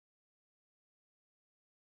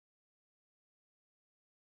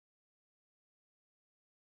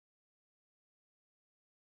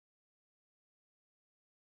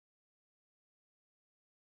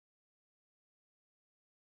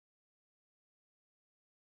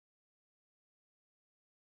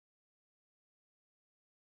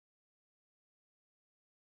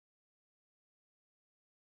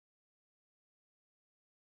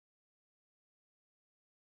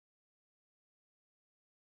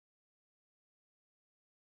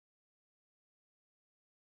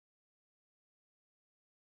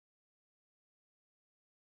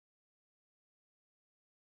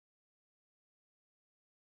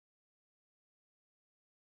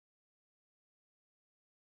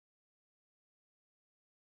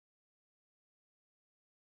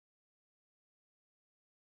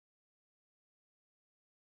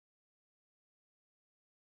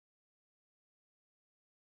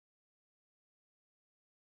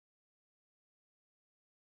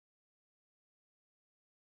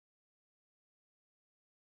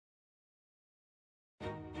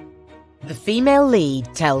The female lead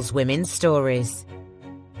tells women's stories.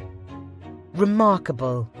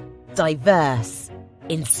 Remarkable, diverse,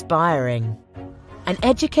 inspiring. An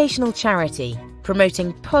educational charity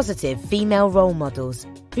promoting positive female role models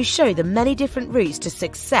who show the many different routes to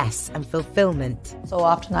success and fulfillment. So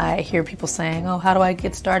often I hear people saying, oh, how do I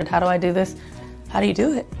get started? How do I do this? How do you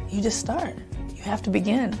do it? You just start. You have to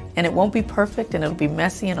begin. And it won't be perfect, and it'll be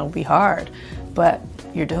messy, and it'll be hard. But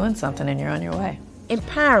you're doing something, and you're on your way.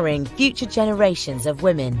 Empowering future generations of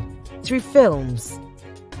women through films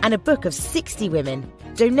and a book of 60 women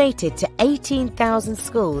donated to 18,000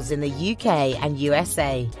 schools in the UK and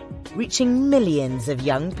USA, reaching millions of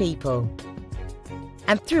young people.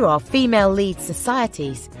 And through our female lead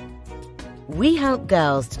societies, we help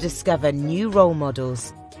girls to discover new role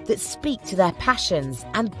models that speak to their passions,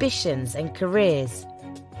 ambitions and careers.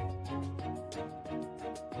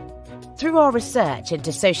 Through our research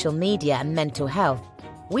into social media and mental health,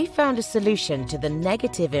 we found a solution to the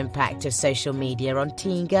negative impact of social media on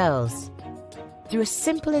teen girls. Through a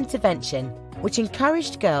simple intervention which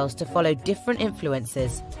encouraged girls to follow different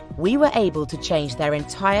influencers, we were able to change their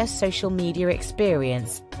entire social media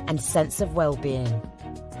experience and sense of well-being.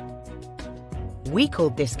 We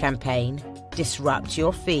called this campaign Disrupt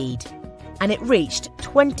Your Feed, and it reached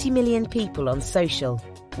 20 million people on social,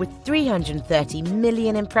 with 330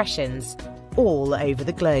 million impressions all over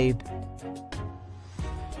the globe.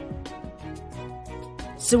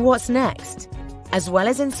 So what's next? As well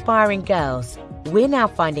as inspiring girls, we're now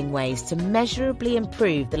finding ways to measurably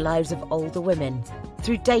improve the lives of older women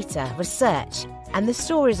through data, research, and the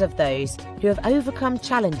stories of those who have overcome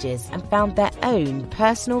challenges and found their own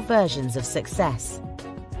personal versions of success.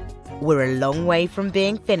 We're a long way from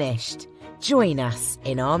being finished. Join us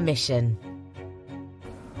in our mission.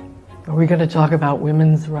 Are we going to talk about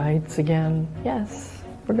women's rights again? Yes,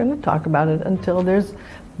 we're going to talk about it until there's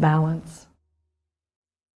balance.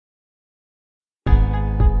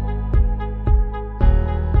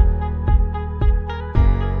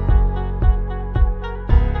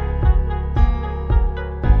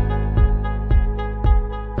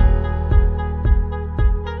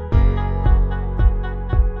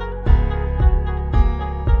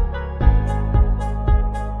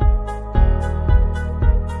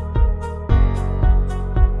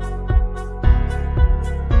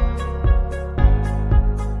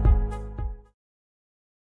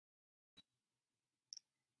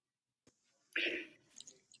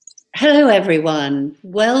 Hello, everyone.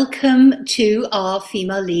 Welcome to our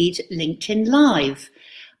Female Lead LinkedIn Live.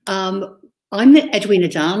 I'm Edwina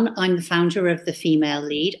Dunn. I'm the founder of the Female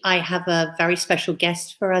Lead. I have a very special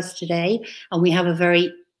guest for us today, and we have a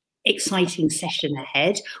very exciting session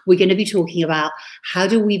ahead. We're going to be talking about how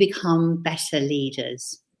do we become better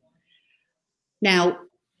leaders. Now,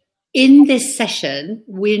 in this session,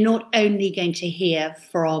 we're not only going to hear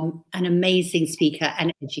from an amazing speaker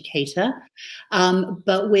and educator,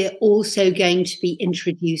 but we're also going to be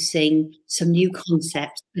introducing some new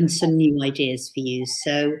concepts and some new ideas for you.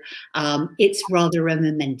 So it's rather a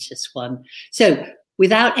momentous one. So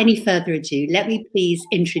without any further ado, let me please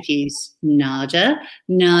introduce Nada.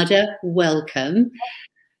 Nada, welcome.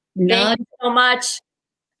 Thank you so much.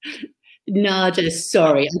 Nada,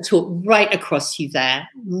 sorry, I talked right across you there.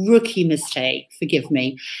 Rookie mistake, forgive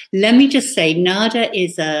me. Let me just say, Nada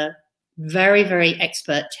is a very, very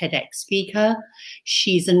expert TEDx speaker.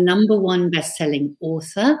 She's a #1 best-selling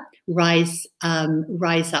author, Rise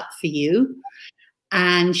Up For You.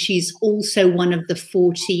 And she's also one of the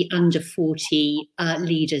 40 under 40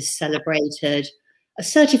 leaders celebrated, a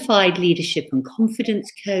certified leadership and confidence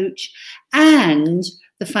coach, and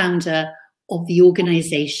the founder of the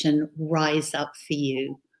organization Rise Up For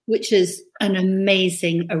You, which is an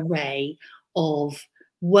amazing array of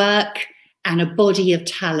work and a body of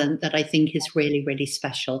talent that I think is really, really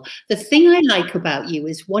special. The thing I like about you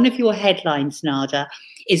is one of your headlines, Nada,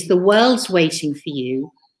 is "The world's waiting for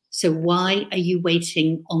you, so why are you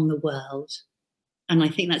waiting on the world?" And I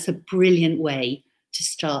think that's a brilliant way to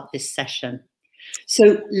start this session.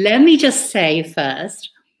 So let me just say first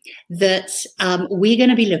that we're going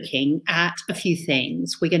to be looking at a few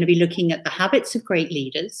things. We're going to be looking at the habits of great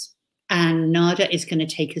leaders, and Nada is going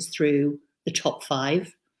to take us through the top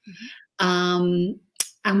 5.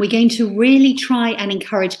 And we're going to really try and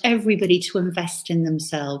encourage everybody to invest in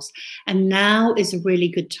themselves. And now is a really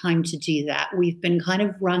good time to do that. We've been kind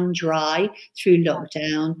of run dry through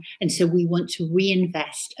lockdown, and so we want to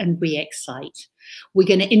reinvest and re-excite. We're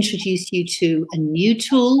going to introduce you to a new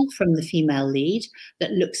tool from the Female Lead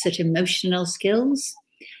that looks at emotional skills,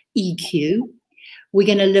 EQ. We're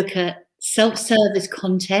going to look at self-service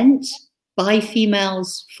content by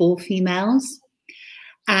females for females.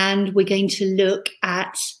 and we're going to look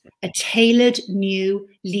at a tailored new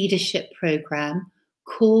leadership program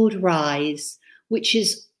called Rise, which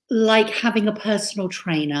is like having a personal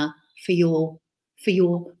trainer for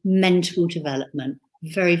your mental development.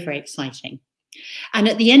 Very, very exciting. And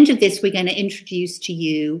at the end of this, we're going to introduce to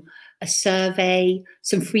you a survey,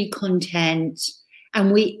 some free content,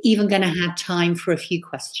 and we're even going to have time for a few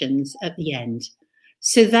questions at the end.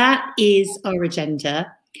 So that is our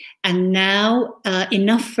agenda. And now,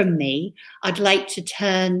 enough from me. I'd like to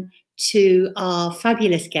turn to our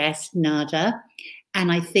fabulous guest, Nada.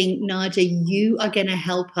 And I think, Nada, you are going to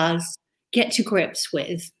help us get to grips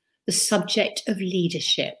with the subject of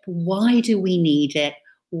leadership. Why do we need it?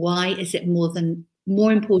 Why is it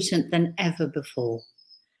more important than ever before?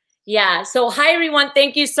 Yeah. So hi, everyone.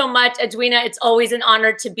 Thank you so much, Edwina. It's always an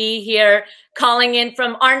honor to be here, calling in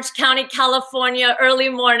from Orange County, California, early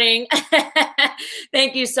morning.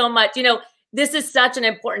 Thank you so much. You know, this is such an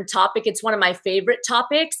important topic. It's one of my favorite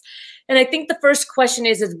topics. And I think the first question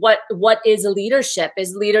is what is leadership?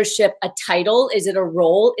 Is leadership a title? Is it a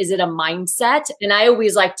role? Is it a mindset? And I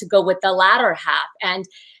always like to go with the latter half. And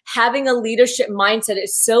having a leadership mindset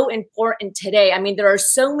is so important today. I mean, there are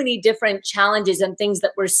so many different challenges and things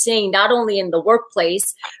that we're seeing, not only in the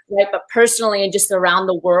workplace, right, but personally and just around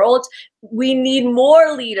the world. We need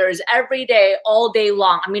more leaders every day, all day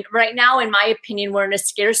long. I mean, right now, in my opinion, we're in a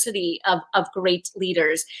scarcity of great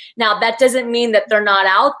leaders. Now, that doesn't mean that they're not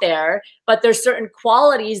out there, but there's certain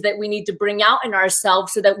qualities that we need to bring out in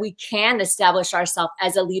ourselves so that we can establish ourselves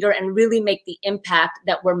as a leader and really make the impact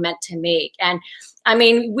that we're meant to make. And I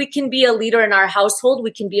mean, we can be a leader in our household,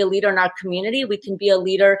 we can be a leader in our community, we can be a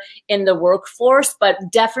leader in the workforce, but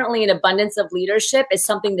definitely an abundance of leadership is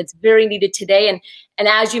something that's very needed today. And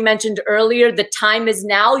as you mentioned earlier, the time is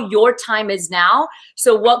now, your time is now.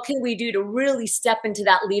 So what can we do to really step into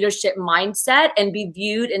that leadership mindset and be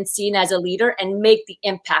viewed and seen as a leader and make the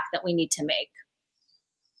impact that we need to make?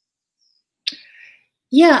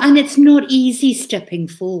 Yeah, and it's not easy stepping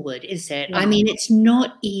forward, is it? No. I mean, it's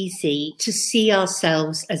not easy to see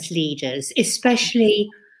ourselves as leaders, especially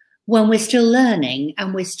when we're still learning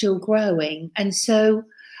and we're still growing. And so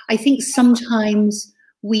I think sometimes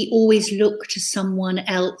we always look to someone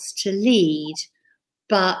else to lead.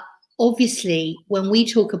 But obviously, when we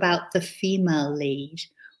talk about the female lead,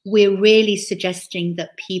 we're really suggesting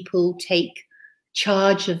that people take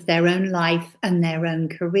charge of their own life and their own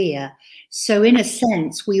career. So in a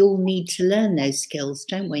sense, we all need to learn those skills,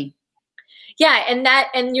 don't we? Yeah,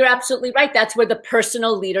 and you're absolutely right. That's where the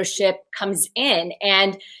personal leadership comes in.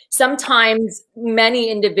 And sometimes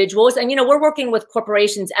many individuals, and you know, we're working with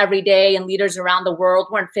corporations every day and leaders around the world.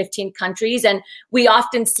 We're in 15 countries, and we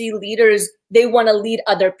often see leaders, they want to lead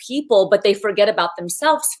other people, but they forget about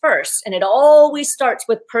themselves first. And it always starts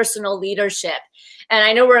with personal leadership. And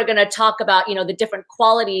I know we're going to talk about, you know, the different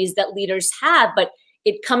qualities that leaders have, but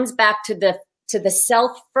it comes back to the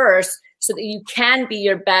self first, so that you can be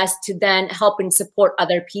your best to then help and support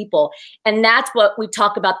other people. And that's what we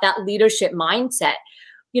talk about, that leadership mindset.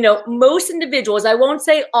 You know, most individuals, I won't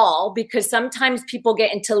say all, because sometimes people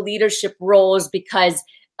get into leadership roles because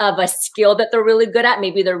of a skill that they're really good at.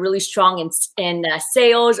 Maybe they're really strong in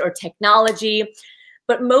sales or technology.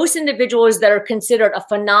 But most individuals that are considered a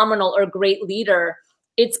phenomenal or great leader,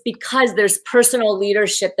 it's because there's personal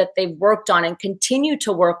leadership that they've worked on and continue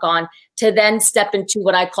to work on to then step into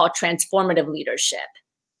what I call transformative leadership.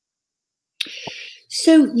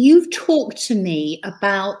 So you've talked to me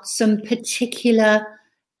about some particular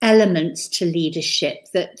elements to leadership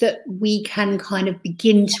that we can kind of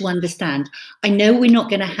begin to understand. I know we're not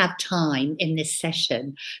going to have time in this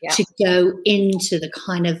session to go into the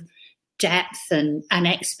kind of depth and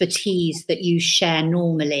expertise that you share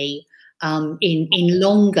normally in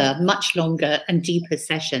longer, much longer and deeper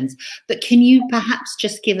sessions. But can you perhaps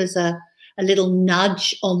just give us a little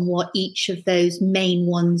nudge on what each of those main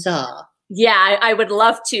ones are? Yeah, I would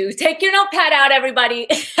love to. Take your notepad out, everybody.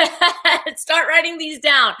 Start writing these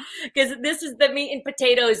down, because this is the meat and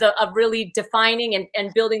potatoes of really defining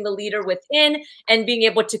and building the leader within and being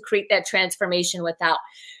able to create that transformation without.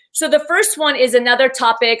 So the first one is another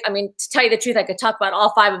topic. I mean, to tell you the truth, I could talk about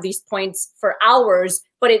all 5 of these points for hours,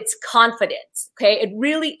 but it's confidence, okay? It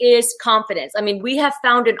really is confidence. I mean, we have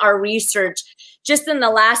found in our research, just in the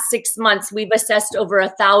last 6 months, we've assessed over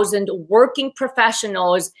 1,000 working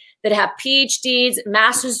professionals that have PhDs,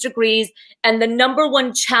 master's degrees, and the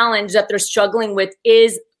 #1 challenge that they're struggling with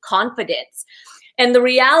is confidence. And the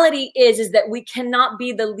reality is that we cannot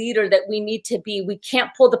be the leader that we need to be. We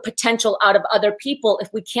can't pull the potential out of other people if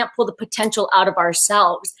we can't pull the potential out of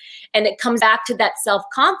ourselves. And it comes back to that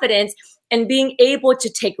self-confidence and being able to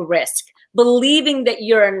take risk. believing that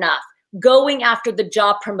you're enough, going after the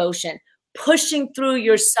job promotion, pushing through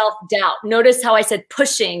your self-doubt. Notice how I said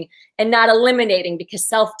pushing and not eliminating, because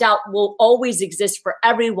self-doubt will always exist for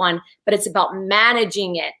everyone, but it's about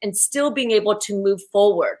managing it and still being able to move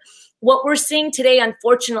forward. What we're seeing today,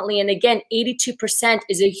 unfortunately, and again, 82%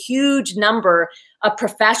 is a huge number of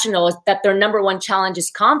professionals that their number one challenge is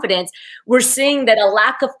confidence. We're seeing that a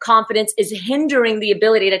lack of confidence is hindering the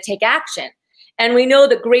ability to take action. And we know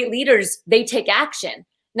that great leaders, they take action,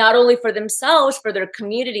 not only for themselves, for their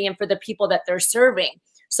community, and for the people that they're serving.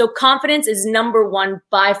 So confidence is number one,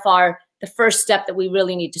 by far, the first step that we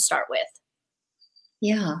really need to start with.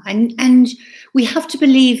 Yeah, and we have to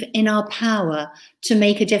believe in our power to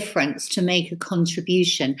make a difference, to make a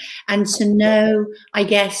contribution, and to know, I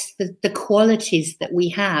guess, the qualities that we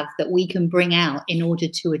have that we can bring out in order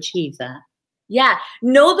to achieve that. Yeah,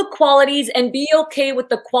 know the qualities and be okay with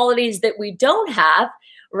the qualities that we don't have,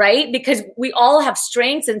 right? Because we all have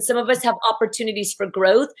strengths and some of us have opportunities for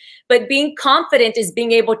growth, but being confident is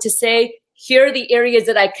being able to say, here are the areas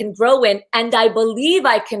that I can grow in, and I believe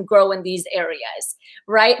I can grow in these areas,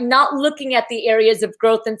 right? Not looking at the areas of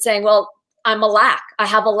growth and saying, well, I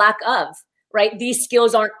have a lack of, right? These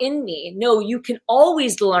skills aren't in me. No, you can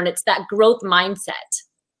always learn. It's that growth mindset.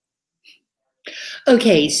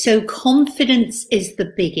 Okay, so confidence is the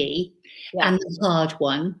biggie. Yeah. And the hard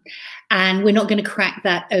one, and we're not going to crack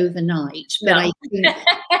that overnight. But No. I think,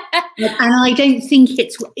 and I don't think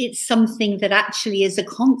it's something that actually is a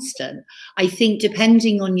constant. I think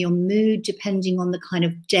depending on your mood, depending on the kind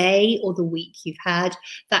of day or the week you've had,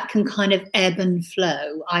 that can kind of ebb and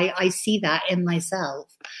flow. I see that in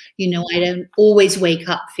myself. You know, I don't always wake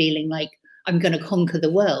up feeling like I'm going to conquer the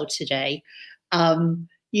world today.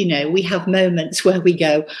 You know, we have moments where we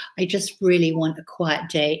go, I just really want a quiet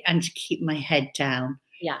day and to keep my head down.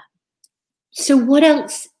 Yeah. So what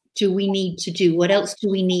else do we need to do? What else do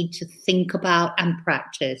we need to think about and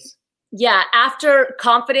practice? Yeah, after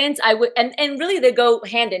confidence, I would, and really they go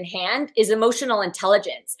hand in hand, is emotional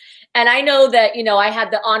intelligence. And I know that, you know, I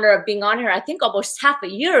had the honor of being on here, I think almost half a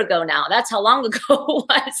year ago now. That's how long ago it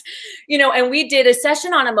was, you know, and we did a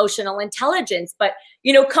session on emotional intelligence. But,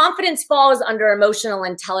 you know, confidence falls under emotional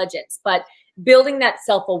intelligence, but building that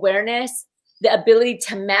self-awareness, the ability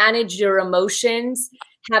to manage your emotions,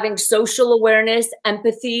 having social awareness,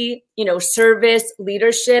 empathy, you know, service,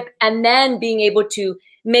 leadership, and then being able to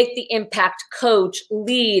make the impact, coach,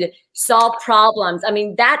 lead, solve problems. I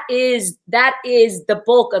mean, that is the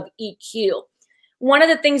bulk of EQ. One of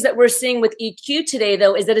the things that we're seeing with EQ today,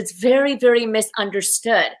 though, is that it's very, very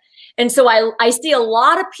misunderstood. And so I see a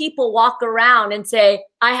lot of people walk around and say,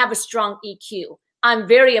 I have a strong EQ. I'm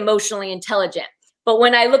very emotionally intelligent. But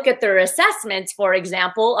when I look at their assessments, for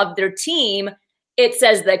example, of their team, it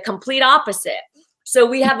says the complete opposite. So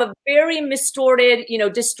we have a very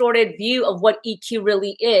distorted view of what EQ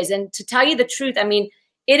really is. And to tell you the truth, I mean,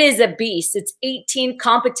 it is a beast. It's 18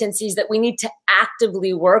 competencies that we need to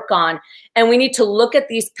actively work on. And we need to look at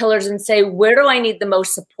these pillars and say, where do I need the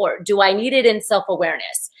most support? Do I need it in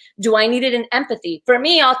self-awareness? Do I need it in empathy? For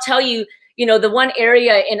me, I'll tell you, you know, the one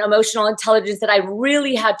area in emotional intelligence that I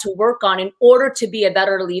really had to work on in order to be a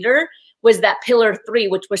better leader was that pillar 3,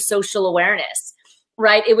 which was social awareness,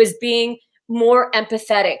 right? It was being more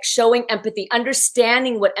empathetic, showing empathy,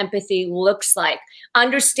 understanding what empathy looks like,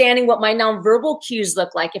 understanding what my nonverbal cues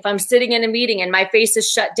look like. If I'm sitting in a meeting and my face is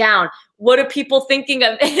shut down, what are people thinking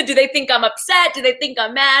of? Do they think I'm upset? Do they think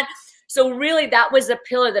I'm mad? So really that was a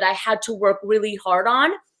pillar that I had to work really hard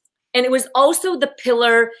on. And it was also the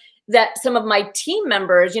pillar that some of my team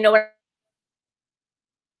members, you know,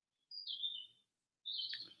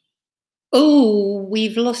 oh,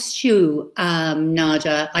 we've lost you,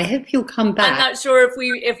 Nada. I hope you'll come back. I'm not sure if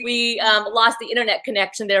we lost the internet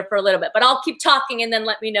connection there for a little bit, but I'll keep talking and then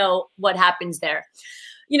let me know what happens there.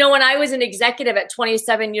 You know, when I was an executive at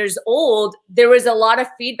 27 years old, there was a lot of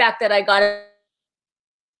feedback that I got.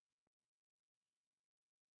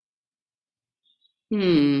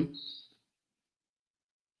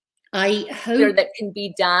 I hope that can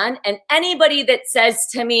be done. And anybody that says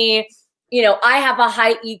to me, you know, I have a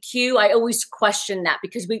high EQ, I always question that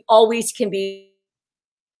because we always can be.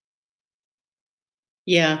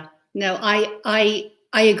 Yeah, no, I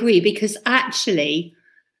agree, because actually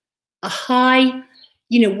a high,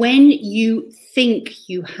 you know, when you think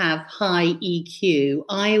you have high EQ,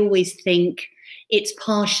 I always think it's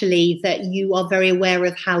partially that you are very aware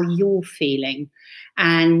of how you're feeling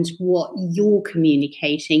and what you're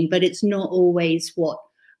communicating, but it's not always what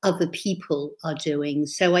other people are doing.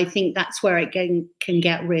 So I think that's where it can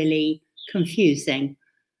get really confusing.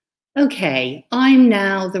 Okay, I'm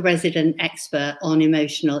now the resident expert on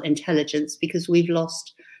emotional intelligence because we've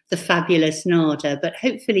lost the fabulous Nada, but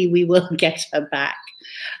hopefully we will get her back.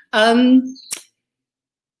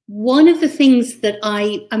 One of the things that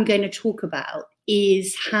I am going to talk about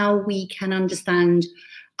is how we can understand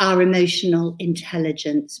our emotional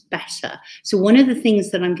intelligence better. So one of the things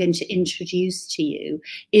that I'm going to introduce to you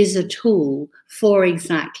is a tool for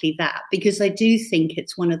exactly that, because I do think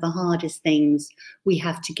it's one of the hardest things we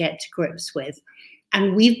have to get to grips with.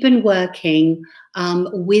 And we've been working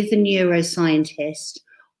with a neuroscientist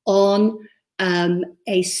on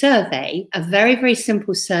a survey, a very, very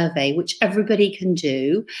simple survey, which everybody can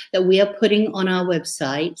do, that we are putting on our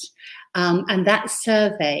website. And that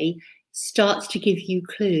survey starts to give you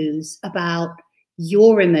clues about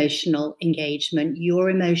your emotional engagement, your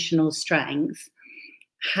emotional strength,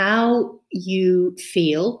 how you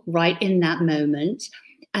feel right in that moment.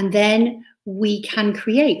 And then we can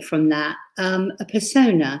create from that a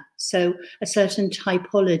persona, so a certain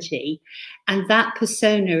typology. And that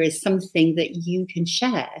persona is something that you can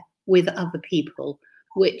share with other people,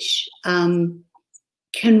 which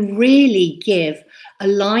can really give a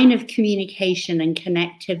line of communication and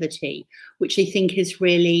connectivity, which I think is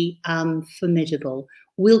really formidable.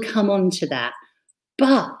 We'll come on to that.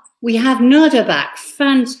 But we have Nada back.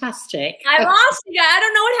 Fantastic. I lost you. I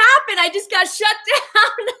don't know what happened. I just got shut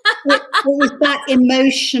down. It was that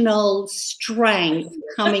emotional strength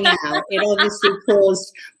coming out. It obviously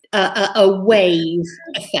caused a wave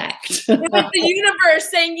effect. It was the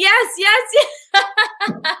universe saying yes, yes,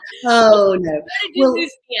 yes. Oh no! What did you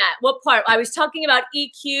lose me at? What part? I was talking about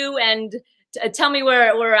EQ, and tell me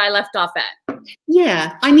where I left off at.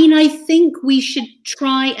 Yeah, I mean, I think we should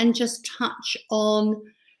try and just touch on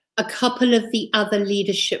a couple of the other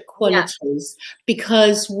leadership qualities,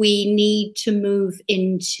 because we need to move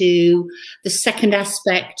into the second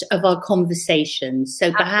aspect of our conversation.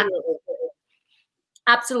 So perhaps.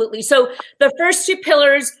 Absolutely. So the first two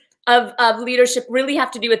pillars of leadership really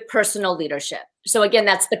have to do with personal leadership. So again,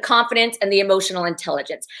 that's the confidence and the emotional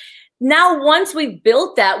intelligence. Now, once we've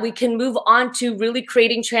built that, we can move on to really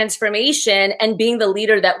creating transformation and being the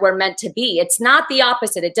leader that we're meant to be. It's not the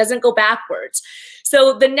opposite. It doesn't go backwards.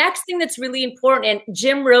 So the next thing that's really important, and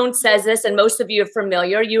Jim Rohn says this, and most of you are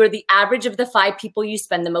familiar, you are the average of the 5 people you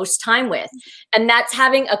spend the most time with. And that's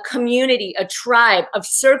having a community, a tribe, a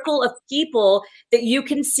circle of people that you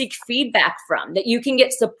can seek feedback from, that you can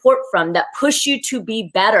get support from, that push you to be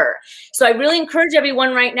better. So I really encourage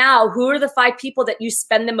everyone right now, who are the 5 people that you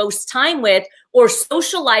spend the most time with or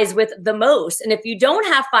socialize with the most? And if you don't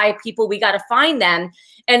have 5 people, we got to find them.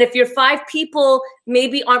 And if your 5 people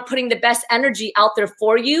maybe aren't putting the best energy out there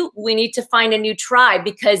for you, we need to find a new tribe,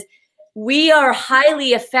 because we are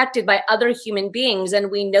highly affected by other human beings,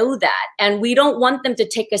 and we know that. And we don't want them to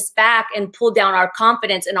take us back and pull down our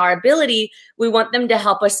confidence and our ability. We want them to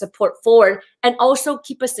help us support forward and also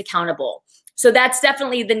keep us accountable. So that's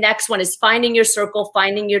definitely the next one, is finding your circle,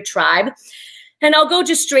 finding your tribe. And I'll go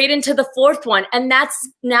just straight into the 4th one, and that's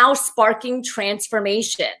now sparking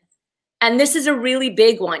transformation. And this is a really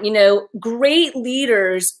big one. You know, great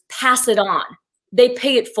leaders pass it on. They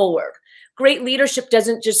pay it forward. Great leadership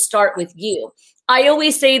doesn't just start with you. I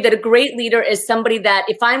always say that a great leader is somebody that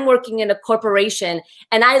if I'm working in a corporation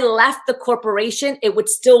and I left the corporation, it would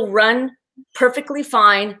still run perfectly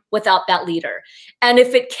fine without that leader. And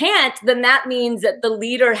if it can't, then that means that the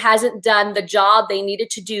leader hasn't done the job they needed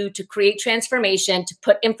to do to create transformation, to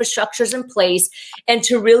put infrastructures in place, and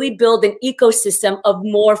to really build an ecosystem of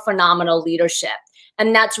more phenomenal leadership.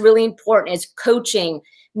 And that's really important, is coaching,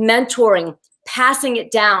 mentoring, passing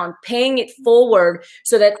it down, paying it forward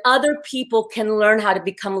so that other people can learn how to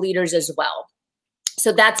become leaders as well.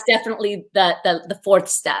 So that's definitely the 4th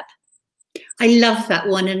step. I love that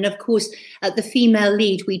one. And of course, at the female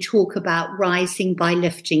lead, we talk about rising by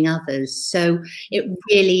lifting others. So it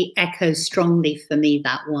really echoes strongly for me,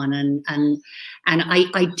 that one. And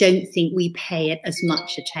I don't think we pay it as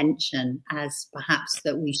much attention as perhaps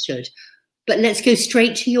that we should. But let's go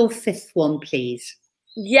straight to your 5th one, please.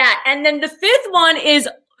 Yeah. And then the 5th one is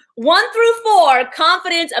 1 through 4,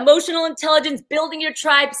 confidence, emotional intelligence, building your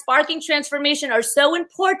tribe, sparking transformation are so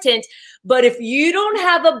important. But if you don't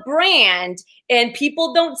have a brand and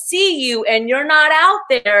people don't see you and you're not out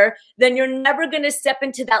there, then you're never going to step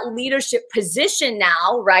into that leadership position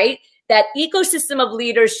now, right? That ecosystem of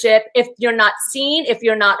leadership, if you're not seen, if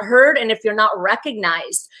you're not heard, and if you're not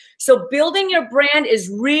recognized. So building your brand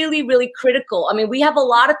is really, really critical. I mean, we have a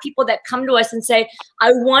lot of people that come to us and say,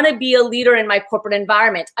 I want to be a leader in my corporate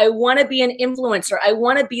environment. I want to be an influencer. I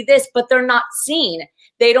want to be this, but they're not seen.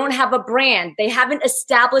 They don't have a brand. They haven't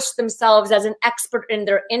established themselves as an expert in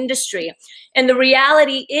their industry. And the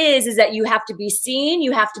reality is that you have to be seen,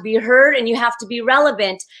 you have to be heard, and you have to be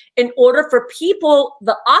relevant in order for people,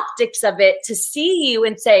 the optics of it, to see you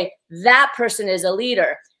and say, that person is a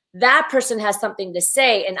leader. That person has something to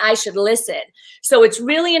say and I should listen. So it's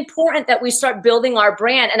really important that we start building our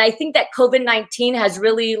brand. And I think that COVID-19 has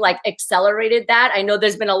really like accelerated that. I know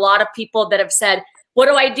there's been a lot of people that have said, what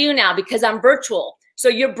do I do now? Because I'm virtual. So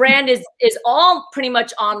your brand is all pretty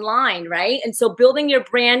much online, right? And so building your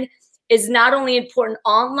brand is not only important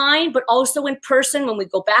online, but also in person when we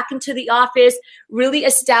go back into the office, really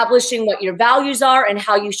establishing what your values are and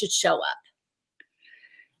how you should show up.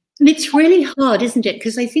 And it's really hard, isn't it?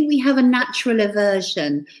 Because I think we have a natural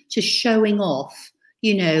aversion to showing off,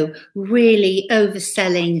 you know, really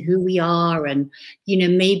overselling who we are. And, you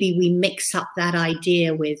know, maybe we mix up that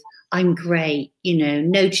idea with, I'm great, you know,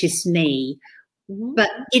 notice me. Mm-hmm. But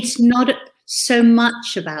it's not so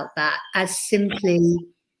much about that as simply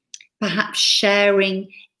perhaps sharing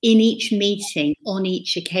in each meeting, on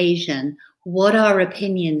each occasion, what our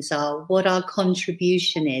opinions are, what our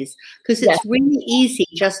contribution is, because it's really easy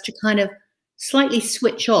just to kind of slightly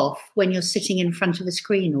switch off when you're sitting in front of a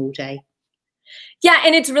screen all day. Yeah,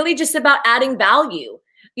 and it's really just about adding value.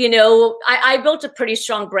 You know, I built a pretty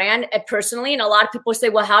strong brand personally, and a lot of people say,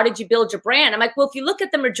 well, how did you build your brand? I'm like, well, if you look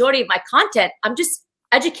at the majority of my content, I'm just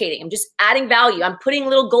educating. I'm just adding value. I'm putting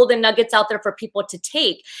little golden nuggets out there for people to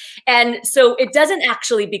take. And so it doesn't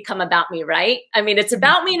actually become about me, right? I mean, it's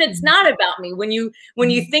about me and it's not about me. When you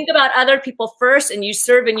think about other people first and you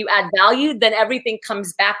serve and you add value, then everything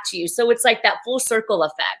comes back to you. So it's like that full circle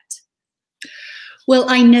effect. Well,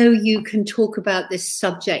 I know you can talk about this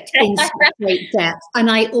subject in great depth,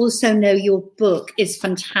 and I also know your book is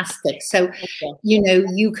fantastic. So, you know,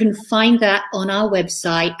 you can find that on our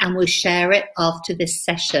website, and we'll share it after this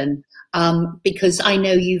session, because I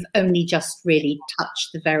know you've only just really touched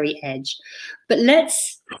the very edge. But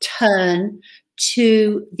let's turn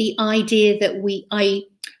to the idea that I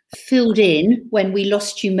filled in when we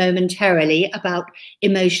lost you momentarily about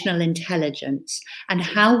emotional intelligence and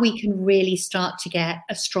how we can really start to get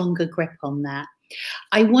a stronger grip on that.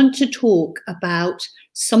 I want to talk about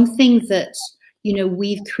something that, you know,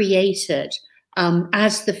 we've created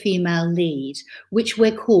as the female lead, which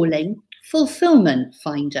we're calling Fulfillment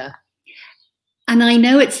Finder. And I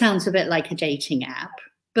know it sounds a bit like a dating app,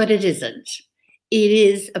 but it isn't. It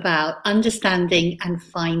is about understanding and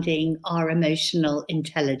finding our emotional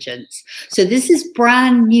intelligence. So this is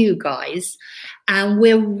brand new, guys, and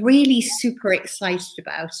we're really super excited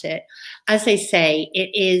about it. As I say, it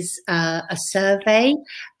is a survey.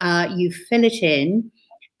 You fill it in,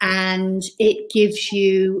 and it gives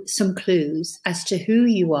you some clues as to who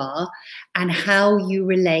you are and how you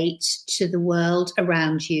relate to the world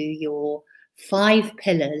around you, your 5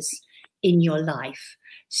 pillars in your life.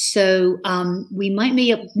 So we might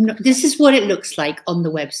be, this is what it looks like on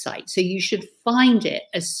the website. So you should find it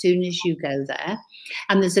as soon as you go there.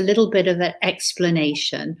 And there's a little bit of an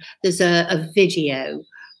explanation. There's a video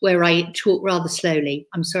where I talk rather slowly.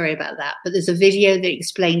 I'm sorry about that. But there's a video that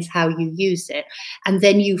explains how you use it. And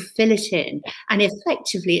then you fill it in. And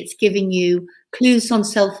effectively, it's giving you clues on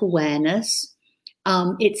self-awareness.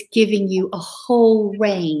 It's giving you a whole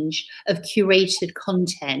range of curated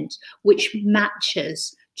content which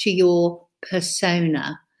matches to your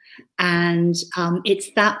persona, and it's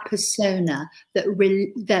that persona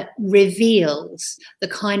that reveals the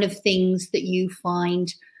kind of things that you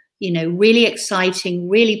find, you know, really exciting,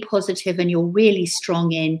 really positive, and you're really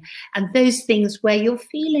strong in, and those things where you're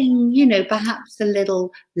feeling, you know, perhaps a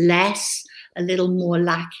little less, a little more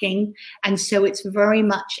lacking. And so it's very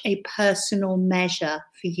much a personal measure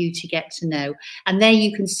for you to get to know. And there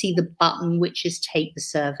you can see the button, which is take the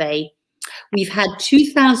survey. We've had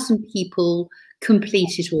 2,000 people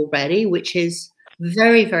complete it already, which is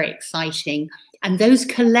very, very exciting. And those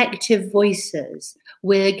collective voices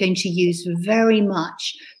we're going to use very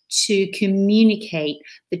much to communicate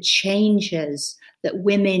the changes that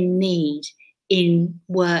women need in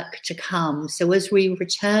work to come. So as we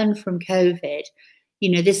return from COVID,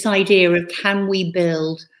 you know, this idea of can we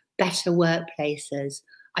build better workplaces,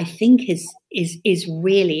 I think is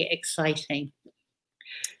really exciting.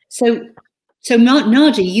 So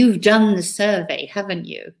Nada, you've done the survey, haven't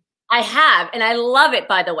you? I have, and I love it,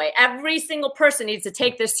 by the way. Every single person needs to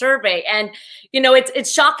take this survey. And, you know,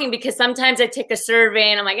 it's shocking because sometimes I take a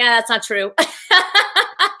survey and I'm like, that's not true.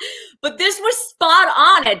 But this was spot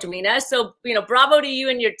on, Edwina. So, you know, bravo to you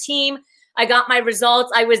and your team. I got my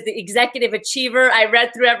results. I was the executive achiever. I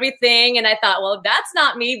read through everything and I thought, well, that's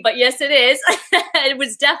not me, but yes, it is. It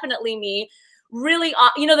was definitely me. really,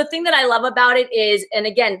 the thing that I love about it is, and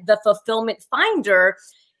again, the fulfillment finder,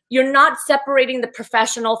 you're not separating the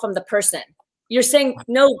professional from the person. You're saying,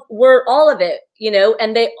 no, we're all of it,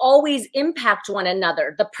 and they always impact one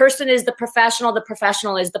another. The person is the professional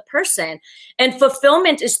is the person. And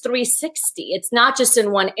fulfillment is 360. It's not just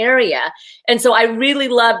in one area. And so I really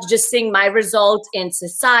loved just seeing my results in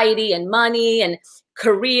society and money and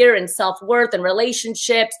career and self-worth and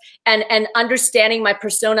relationships, and understanding my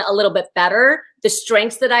persona a little bit better, the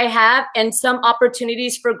strengths that I have, and some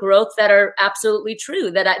opportunities for growth that are absolutely true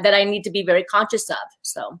that I need to be very conscious of.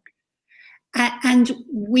 So. And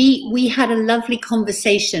we had a lovely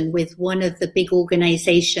conversation with one of the big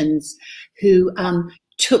organizations who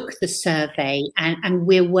took the survey, and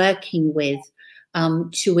we're working with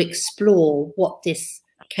to explore what this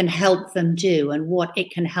can help them do and what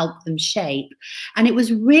it can help them shape. And it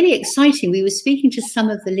was really exciting. We were speaking to some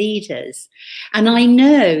of the leaders, and I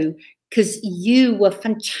know, because you were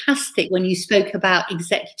fantastic when you spoke about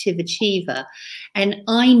executive achiever. And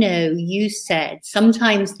I know you said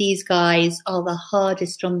sometimes these guys are the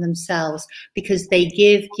hardest on themselves because they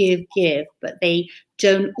give, but they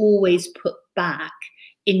don't always put back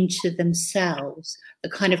into themselves the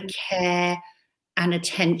kind of care and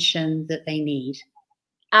attention that they need.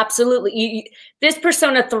 Absolutely. This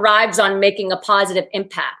persona thrives on making a positive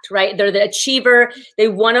impact, right? They're the achiever. They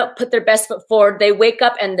want to put their best foot forward. They wake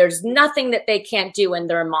up and there's nothing that they can't do in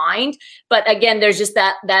their mind. But again, there's just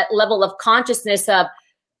that level of consciousness of,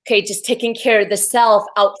 okay, just taking care of the self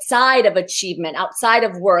outside of achievement, outside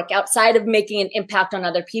of work, outside of making an impact on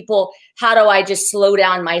other people. How do I just slow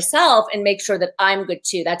down myself and make sure that I'm good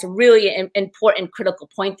too? That's a really important, critical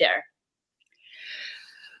point there.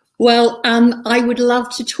 Well, I would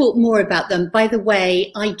love to talk more about them. By the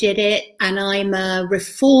way, I did it, and I'm a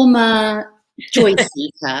reformer joy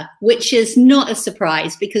seeker, which is not a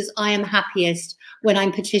surprise because I am happiest when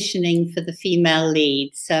I'm petitioning for the female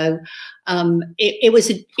lead. So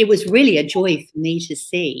it was really a joy for me to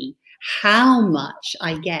see how much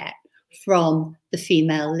I get from the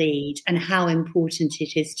female lead and how important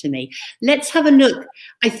it is to me. Let's have a look.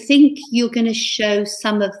 I think you're going to show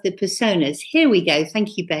some of the personas. Here we go.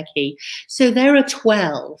 Thank you, Becky. So there are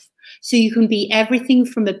 12. So you can be everything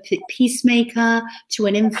from a peacemaker to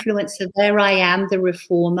an influencer. There I am, the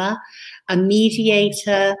reformer, a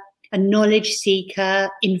mediator, a knowledge seeker,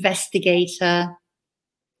 investigator,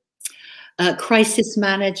 crisis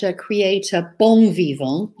manager, creator, bon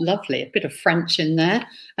vivant, lovely, a bit of French in there,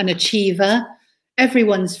 an achiever,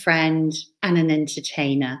 everyone's friend, and an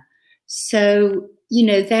entertainer. So,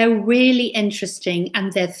 they're really interesting,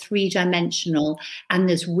 and they're three-dimensional, and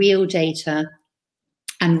there's real data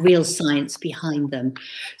and real science behind them.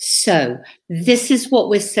 So this is what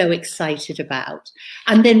we're so excited about.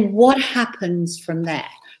 And then what happens from there?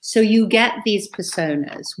 So you get these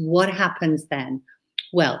personas. What happens then?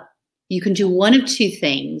 Well, you can do one of two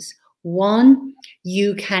things. One,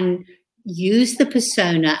 you can use the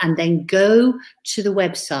persona and then go to the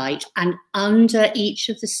website, and under each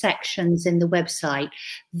of the sections in the website,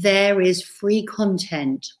 there is free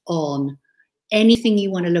content on anything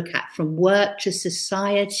you want to look at, from work to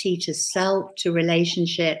society to self to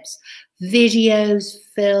relationships, videos,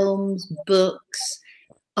 films, books,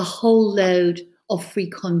 a whole load of free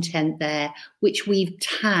content there, which we've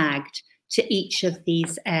tagged to each of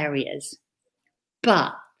these areas.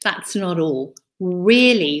 But that's not all.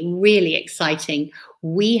 Really, really exciting.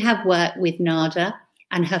 We have worked with Nada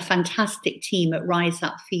and her fantastic team at Rise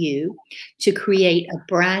Up For You to create a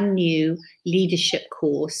brand new leadership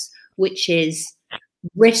course, which is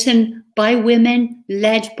written by women,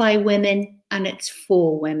 led by women, and it's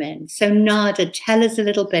for women. So Nada, tell us a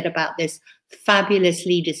little bit about this fabulous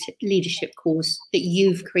leadership course that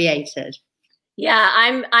you've created. Yeah,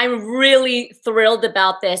 I'm really thrilled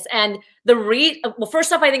about this. And well,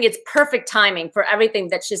 first off, I think it's perfect timing for everything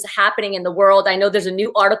that's just happening in the world. I know there's a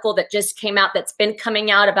new article that just came out that's been coming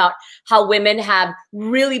out about how women have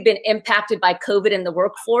really been impacted by COVID in the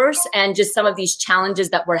workforce and just some of these challenges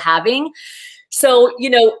that we're having. So,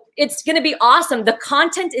 it's going to be awesome. The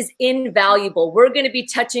content is invaluable. We're going to be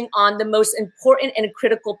touching on the most important and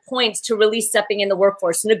critical points to really stepping in the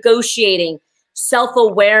workforce: negotiating,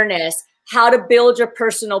 self-awareness, how to build your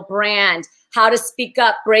personal brand, how to speak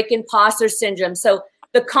up, break imposter syndrome. So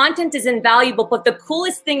the content is invaluable, but the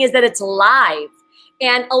coolest thing is that it's live.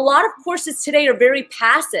 And a lot of courses today are very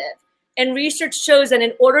passive. And research shows that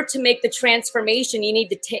in order to make the transformation you need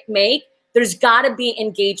to make, there's got to be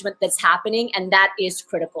engagement that's happening, and that is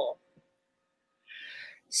critical.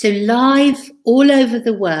 So live all over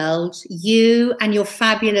the world, you and your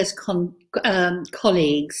fabulous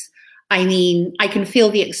colleagues I mean, I can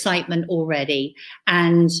feel the excitement already,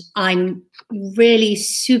 and I'm really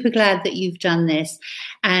super glad that you've done this,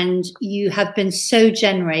 and you have been so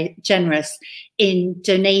generous in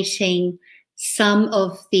donating some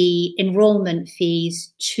of the enrollment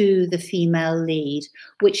fees to the female lead,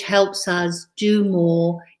 which helps us do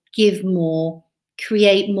more, give more,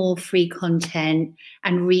 create more free content,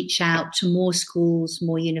 and reach out to more schools,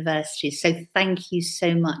 more universities. So thank you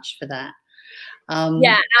so much for that.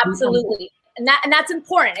 Yeah, absolutely. And that's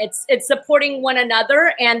important. It's supporting one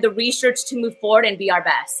another and the research to move forward and be our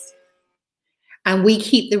best. And we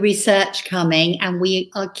keep the research coming, and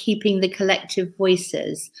we are keeping the collective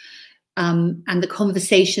voices and the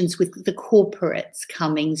conversations with the corporates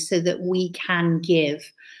coming, so that we can give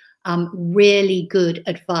really good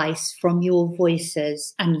advice from your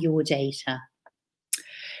voices and your data.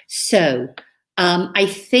 So I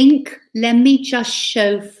think, let me just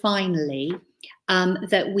show finally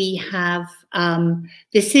that we have,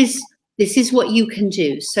 this is what you can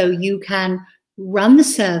do. So you can run the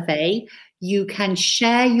survey, you can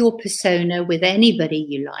share your persona with anybody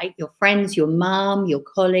you like, your friends, your mom, your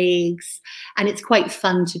colleagues, and it's quite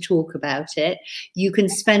fun to talk about it. You can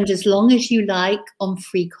spend as long as you like on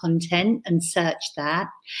free content and search that.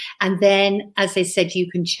 And then, as I said,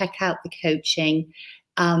 you can check out the coaching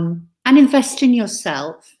and invest in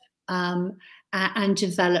yourself. And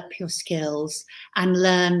develop your skills and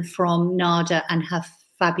learn from Nada and her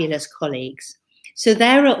fabulous colleagues. So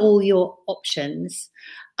there are all your options.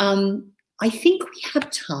 I think we have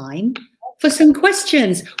time for some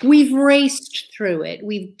questions. We've raced through it.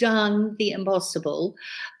 We've done the impossible.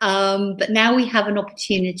 But now we have an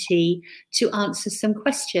opportunity to answer some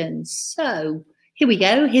questions. So here we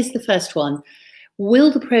go. Here's the first one.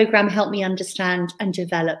 Will the program help me understand and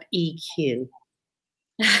develop EQ?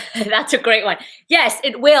 That's a great one. Yes,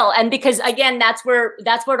 it will. And because again, that's where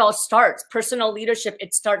it all starts. Personal leadership,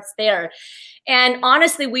 it starts there. And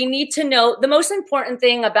honestly, we need to know the most important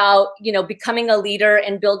thing about, becoming a leader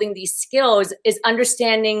and building these skills is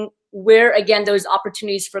understanding where, again, those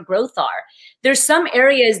opportunities for growth are. There's some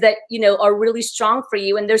areas that, are really strong for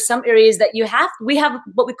you. And there's some areas that we have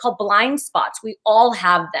what we call blind spots. We all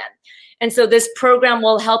have them. And so this program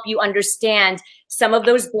will help you understand some of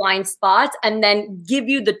those blind spots and then give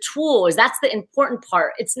you the tools. That's the important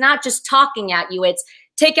part. It's not just talking at you. It's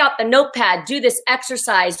take out the notepad, do this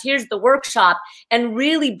exercise, here's the workshop, and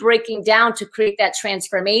really breaking down to create that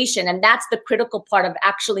transformation. And that's the critical part of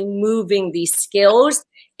actually moving these skills,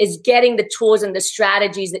 is getting the tools and the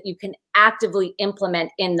strategies that you can actively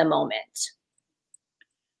implement in the moment.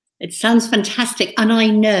 It sounds fantastic. And I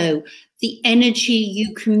know the energy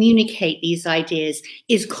you communicate these ideas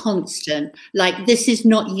is constant. Like, this is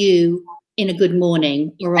not you in a good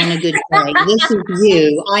morning or on a good day. This is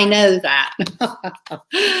you. I know that.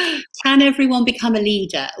 Can everyone become a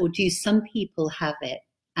leader, or do some people have it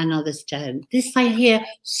and others don't? This I hear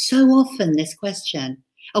so often, this question.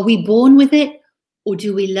 Are we born with it, or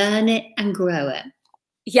do we learn it and grow it?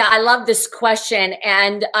 Yeah, I love this question.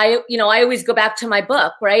 And I always go back to my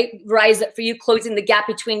book, right? Rise Up For You, Closing the Gap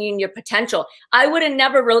Between You and Your Potential. I would have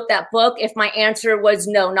never wrote that book if my answer was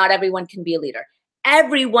no, not everyone can be a leader.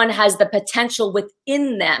 Everyone has the potential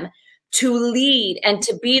within them to lead and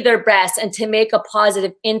to be their best and to make a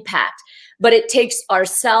positive impact. But it takes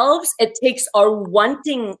ourselves, it takes our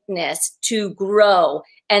wantingness to grow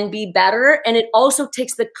and be better. And it also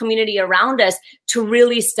takes the community around us to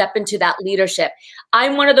really step into that leadership.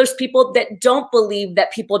 I'm one of those people that don't believe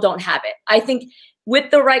that people don't have it. I think with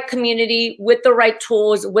the right community, with the right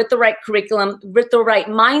tools, with the right curriculum, with the right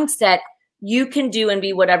mindset, you can do and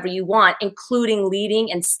be whatever you want, including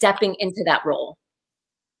leading and stepping into that role.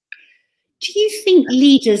 Do you think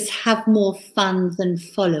leaders have more fun than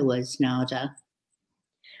followers, Nada?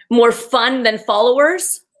 More fun than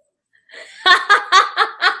followers?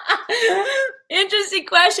 Interesting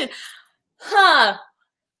question. I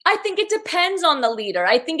think it depends on the leader.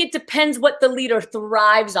 I think it depends what the leader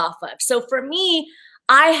thrives off of. So for me,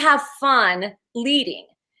 I have fun leading.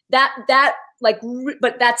 But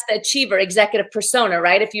that's the achiever executive persona,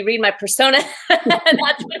 right? If you read my persona,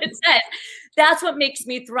 that's what it says. That's what makes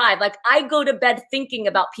me thrive. Like, I go to bed thinking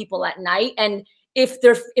about people at night, and if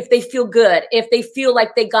they feel good, if they feel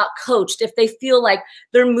like they got coached, if they feel like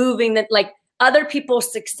they're moving, that like other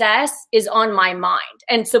people's success is on my mind.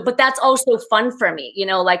 And so, but that's also fun for me.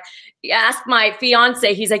 Like, ask my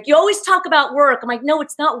fiance, he's like, you always talk about work. I'm like, no,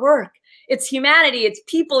 it's not work. It's humanity, it's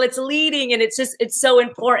people, it's leading, and it's so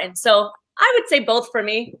important. So I would say both for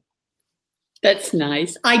me. That's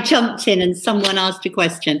nice. I jumped in and someone asked a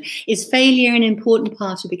question. Is failure an important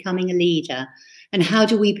part of becoming a leader? And how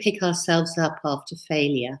do we pick ourselves up after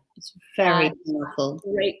failure? It's very powerful.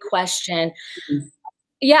 Great question.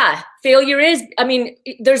 Yeah, failure is, I mean,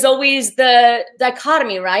 there's always the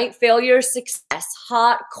dichotomy, right? Failure, success,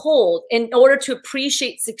 hot, cold. In order to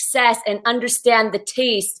appreciate success and understand the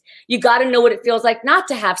taste, you got to know what it feels like not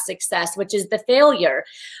to have success, which is the failure.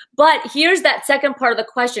 But here's that second part of the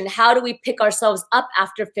question. How do we pick ourselves up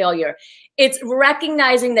after failure? It's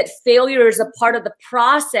recognizing that failure is a part of the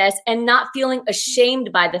process and not feeling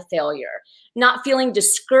ashamed by the failure, not feeling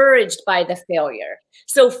discouraged by the failure.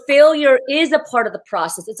 So failure is a part of the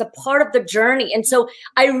process. It's a part of the journey. And so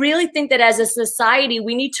I really think that as a society,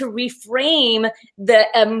 we need to reframe the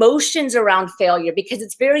emotions around failure because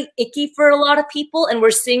it's very icky for a lot of people. And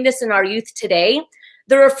we're seeing this in our youth today.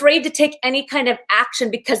 They're afraid to take any kind of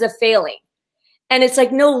action because of failing. And it's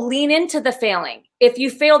like, no, lean into the failing. If you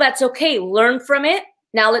fail, that's okay. Learn from it.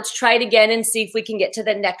 Now let's try it again and see if we can get to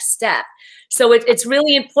the next step. So it's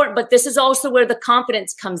really important, but this is also where the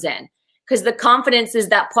confidence comes in, because the confidence is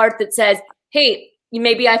that part that says, hey,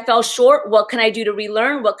 maybe I fell short. What can I do to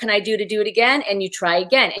relearn? What can I do to do it again? And you try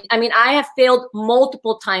again. I mean, I have failed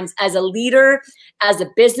multiple times as a leader, as a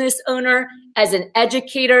business owner, as an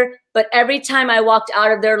educator, but every time I walked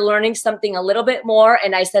out of there learning something a little bit more,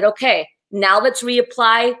 and I said, okay, now let's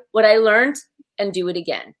reapply what I learned and do it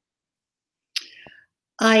again.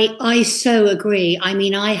 I so agree. I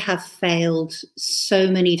mean, I have failed so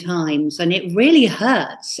many times and it really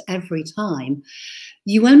hurts every time.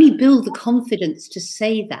 You only build the confidence to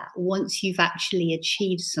say that once you've actually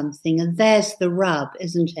achieved something. And there's the rub,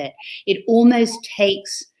 isn't it? It almost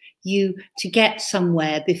takes you to get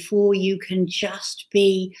somewhere before you can just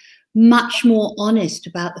be much more honest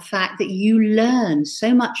about the fact that you learn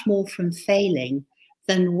so much more from failing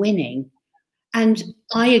than winning. And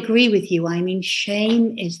I agree with you. I mean,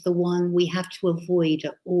 shame is the one we have to avoid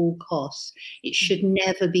at all costs. It should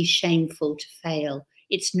never be shameful to fail.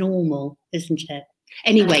 It's normal, isn't it?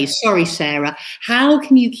 Anyway, sorry, Sarah. How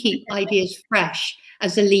can you keep ideas fresh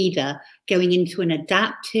as a leader going into an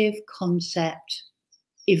adaptive concept,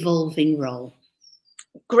 evolving role?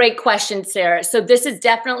 Great question, Sarah. So this is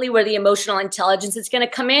definitely where the emotional intelligence is going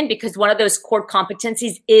to come in, because one of those core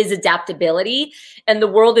competencies is adaptability, and the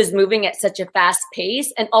world is moving at such a fast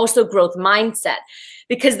pace, and also growth mindset.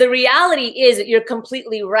 Because the reality is that you're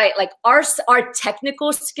completely right. Like our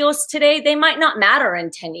technical skills today, they might not matter in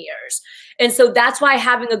 10 years. And so that's why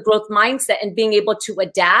having a growth mindset and being able to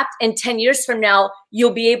adapt, and 10 years from now,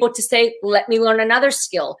 you'll be able to say, let me learn another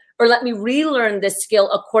skill, or let me relearn this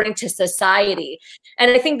skill according to society.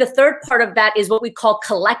 And I think the third part of that is what we call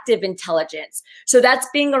collective intelligence. So that's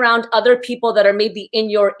being around other people that are maybe in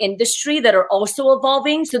your industry that are also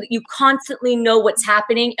evolving, so that you constantly know what's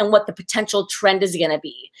happening and what the potential trend is going to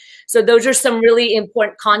be. So those are some really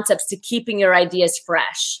important concepts to keeping your ideas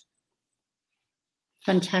fresh.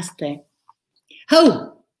 Fantastic.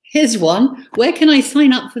 Oh, here's one. Where can I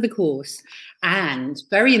sign up for the course? And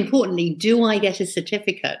very importantly, do I get a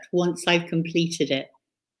certificate once I've completed it?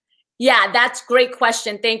 Yeah, that's a great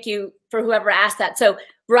question. Thank you for whoever asked that. So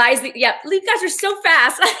yeah, you guys are so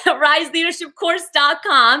fast.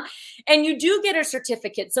 RiseLeadershipCourse.com. And you do get a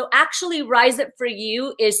certificate. So actually, Rise It For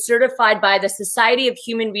You is certified by the Society of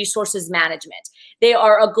Human Resources Management. They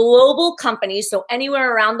are a global company, so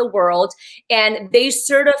anywhere around the world, and they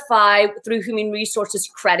certify through human resources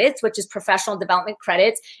credits, which is professional development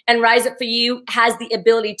credits, and Rise It For You has the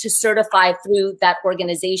ability to certify through that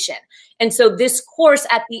organization. And so this course,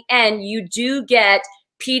 at the end, you do get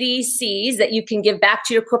PDCs that you can give back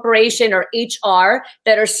to your corporation or HR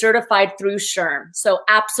that are certified through SHRM. So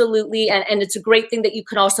absolutely, and it's a great thing that you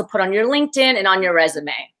can also put on your LinkedIn and on your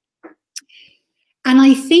resume. And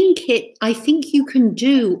I think you can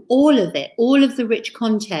do all of it, all of the rich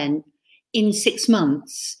content in 6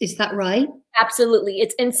 months. Is that right? Absolutely.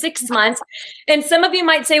 It's in 6 months. And some of you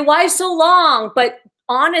might say, why so long? But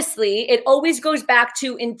honestly, it always goes back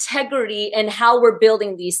to integrity and how we're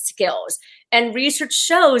building these skills. And research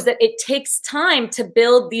shows that it takes time to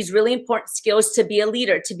build these really important skills to be a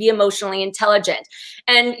leader, to be emotionally intelligent.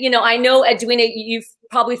 And, you know, I know, Edwina, you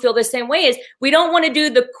probably feel the same way, is we don't want to do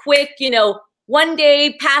the quick, you know, 1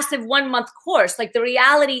 day passive 1 month course. Like the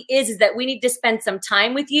reality is that we need to spend some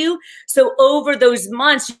time with you. So over those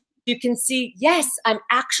months, you can see, yes, I'm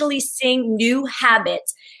actually seeing new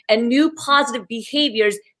habits and new positive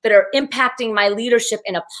behaviors that are impacting my leadership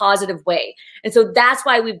in a positive way. And so that's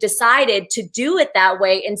why we've decided to do it that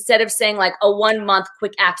way instead of saying like a 1 month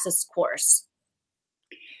quick access course.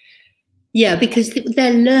 Yeah, because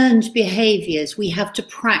they're learned behaviors. We have to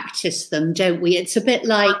practice them, don't we? It's a bit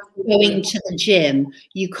like going to the gym.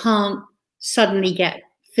 You can't suddenly get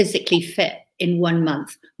physically fit in 1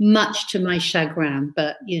 month, much to my chagrin,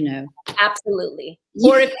 but you know. Absolutely.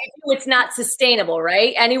 Or if you do, it's not sustainable,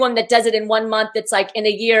 right? Anyone that does it in 1 month, it's like in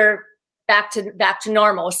a year, back to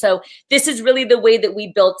normal. So this is really the way that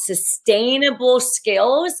we build sustainable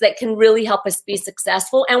skills that can really help us be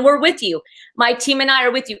successful. And we're with you. My team and I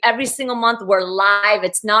are with you every single month. We're live.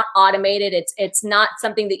 It's not automated. It's not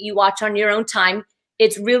something that you watch on your own time.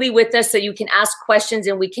 It's really with us so you can ask questions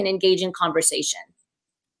and we can engage in conversation.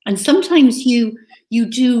 And sometimes you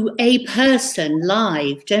do a person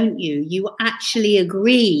live, don't you? You actually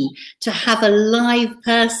agree to have a live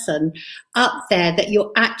person up there that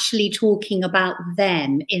you're actually talking about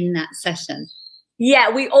them in that session. Yeah,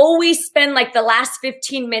 we always spend like the last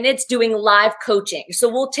 15 minutes doing live coaching. So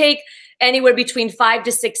we'll take anywhere between 5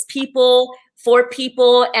 to 6 people, 4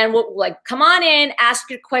 people, and we'll like, come on in, ask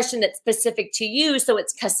your question that's specific to you so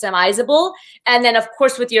it's customizable. And then of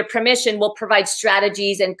course, with your permission, we'll provide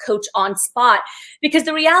strategies and coach on spot. Because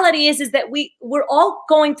the reality is that we're all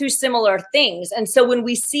going through similar things. And so when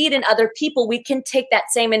we see it in other people, we can take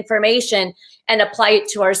that same information and apply it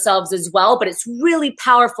to ourselves as well. But it's really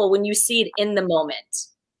powerful when you see it in the moment.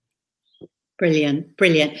 Brilliant,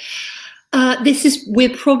 brilliant. This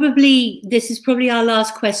is probably our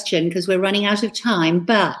last question because we're running out of time,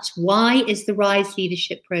 but why is the Rise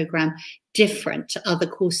Leadership Program different to other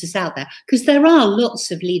courses out there? Because there are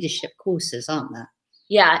lots of leadership courses, aren't there?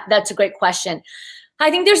 Yeah, that's a great question. I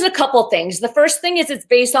think there's a couple things. The first thing is it's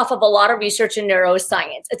based off of a lot of research in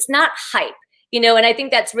neuroscience. It's not hype. You know, and I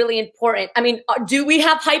think that's really important. I mean, do we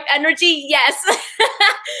have hype energy? Yes,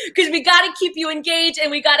 because we got to keep you engaged and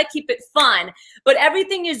we got to keep it fun. But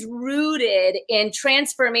everything is rooted in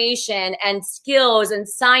transformation and skills and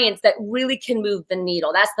science that really can move the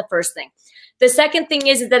needle. That's the first thing. The second thing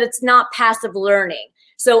is that it's not passive learning.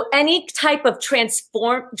 So any type of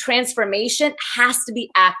transformation has to be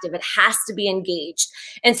active. It has to be engaged.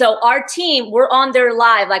 And so our team, we're on there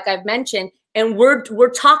live, like I've mentioned, and we're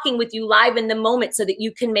talking with you live in the moment so that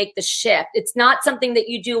you can make the shift. It's not something that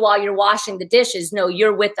you do while you're washing the dishes. No,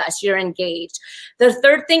 you're with us. You're engaged. The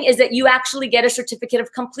third thing is that you actually get a certificate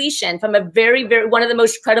of completion from a one of the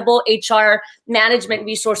most credible HR management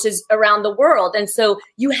resources around the world. And so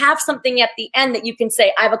you have something at the end that you can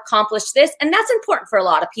say, I've accomplished this. And that's important for a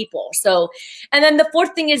lot of people. So, and then the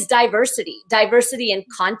fourth thing is diversity in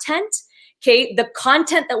content. Okay, the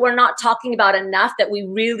content that we're not talking about enough that we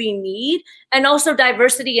really need, and also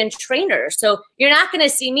diversity in trainers. So you're not going to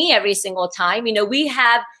see me every single time. You know, we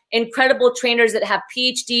have incredible trainers that have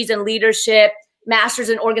PhDs in leadership, masters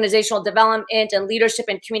in organizational development and leadership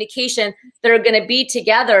and communication that are going to be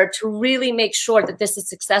together to really make sure that this is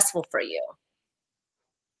successful for you.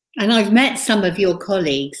 And I've met some of your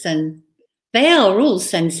colleagues and they are all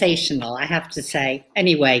sensational, I have to say.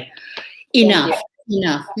 Anyway, enough.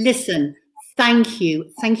 Listen. Thank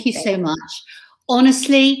you. Thank you so much.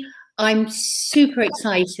 Honestly, I'm super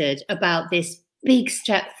excited about this big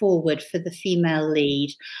step forward for the female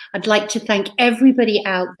lead. I'd like to thank everybody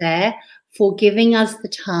out there for giving us the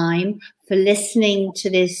time, for listening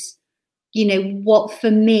to this, you know, what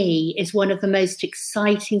for me is one of the most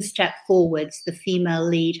exciting step forwards the female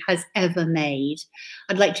lead has ever made.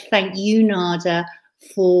 I'd like to thank you, Nada,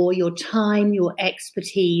 for your time, your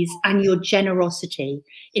expertise, and your generosity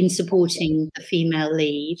in supporting the female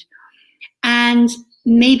lead. And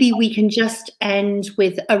maybe we can just end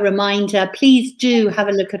with a reminder. Please do have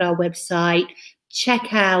a look at our website.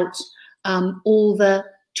 Check out all the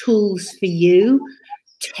tools for you.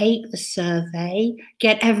 Take the survey.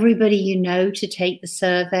 Get everybody you know to take the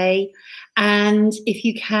survey. And if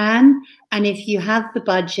you can, and if you have the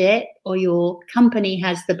budget or your company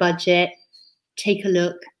has the budget, take a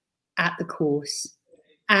look at the course.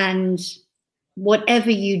 And whatever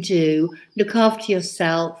you do, look after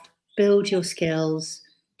yourself, build your skills,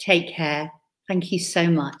 take care. Thank you so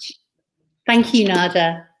much. Thank you,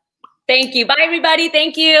 Nada. Thank you. Bye, everybody.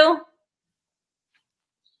 Thank you.